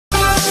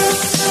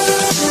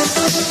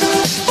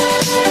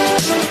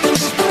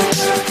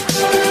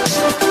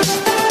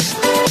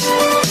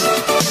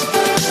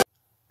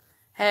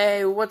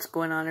What's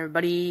going on,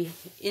 everybody?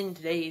 In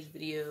today's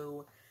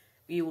video,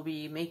 we will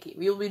be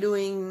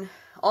doing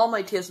all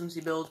my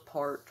TSMC builds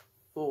part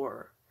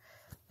 4.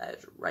 That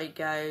is right,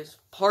 guys.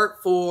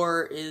 Part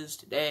 4 is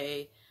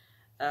today.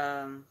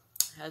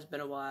 Has been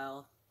a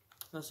while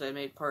since I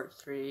made part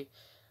 3.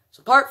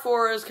 So part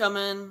 4 is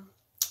coming.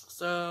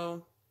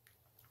 So,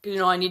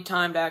 I need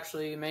time to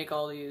actually make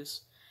all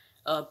these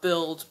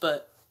builds,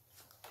 but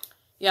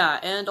yeah,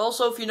 and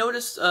also if you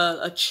notice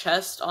a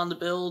chest on the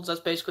builds, that's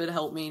basically to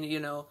help me,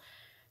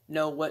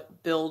 know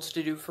what builds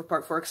to do for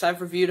part 4, because I've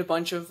reviewed a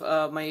bunch of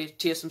my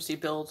TSMC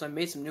builds. I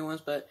made some new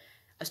ones, but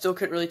I still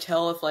couldn't really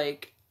tell if, I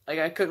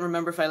couldn't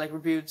remember if I,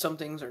 reviewed some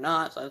things or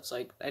not, so it's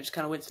I just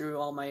kind of went through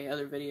all my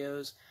other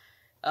videos,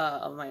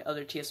 of my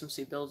other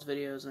TSMC builds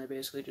videos, and I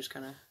basically just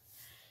kind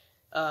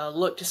of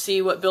looked to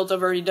see what builds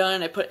I've already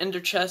done. I put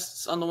ender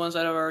chests on the ones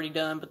that I've already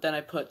done, but then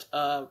I put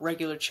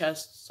regular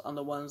chests on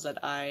the ones that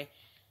I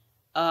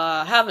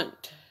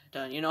haven't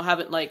done,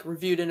 haven't,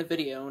 reviewed in a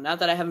video. Not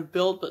that I haven't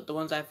built, but the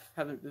ones I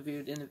haven't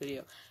reviewed in the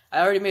video.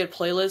 I already made a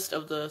playlist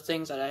of the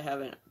things that I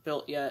haven't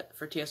built yet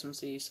for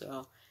TSMC,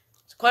 so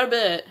it's quite a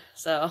bit,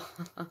 so,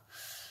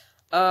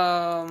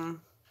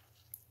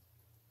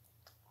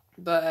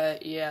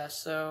 but, yeah,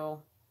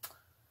 so,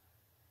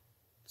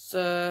 it's,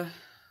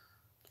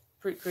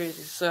 pretty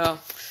crazy, so,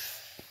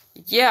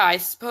 yeah, I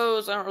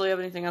suppose I don't really have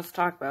anything else to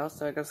talk about,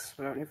 so I guess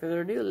without any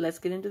further ado, let's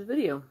get into the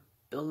video.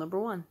 Build number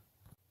 1.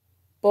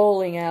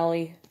 Bowling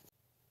alley,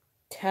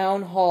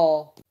 town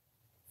hall,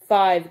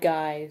 Five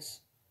Guys,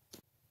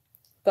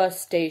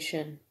 bus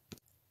station,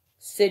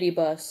 city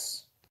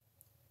bus,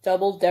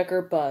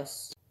 double-decker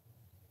bus,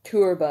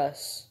 tour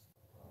bus,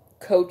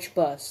 coach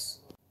bus,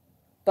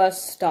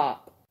 bus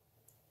stop,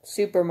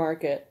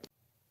 supermarket,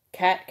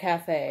 cat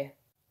cafe,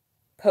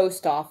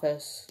 post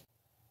office,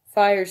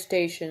 fire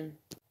station,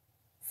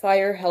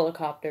 fire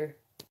helicopter,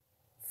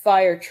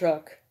 fire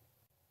truck,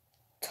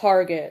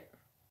 Target,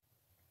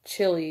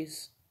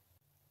 Chili's,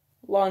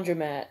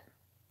 laundromat,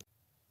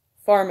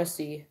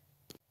 pharmacy,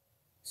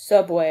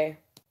 Subway,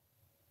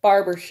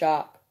 barber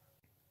shop.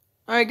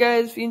 Alright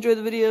guys, if you enjoyed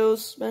the videos,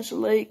 smash a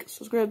like,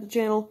 subscribe to the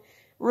channel.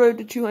 Road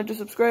to 200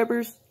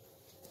 subscribers.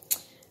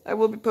 I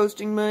will be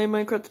posting my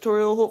Minecraft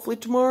tutorial hopefully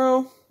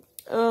tomorrow.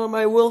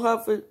 I will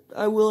have it,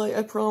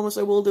 I promise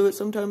I will do it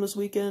sometime this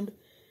weekend.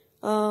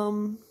 Yeah,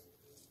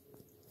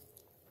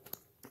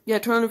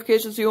 turn on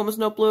notifications so you won't miss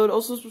an upload.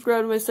 Also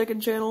subscribe to my second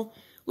channel,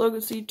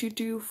 Logan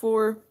C22,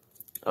 for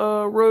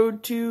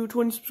road to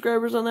 20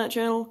 subscribers on that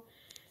channel.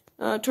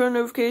 Turn on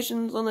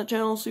notifications on that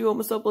channel so you won't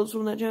miss uploads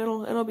from that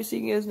channel. And I'll be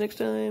seeing you guys next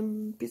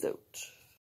time. Peace out.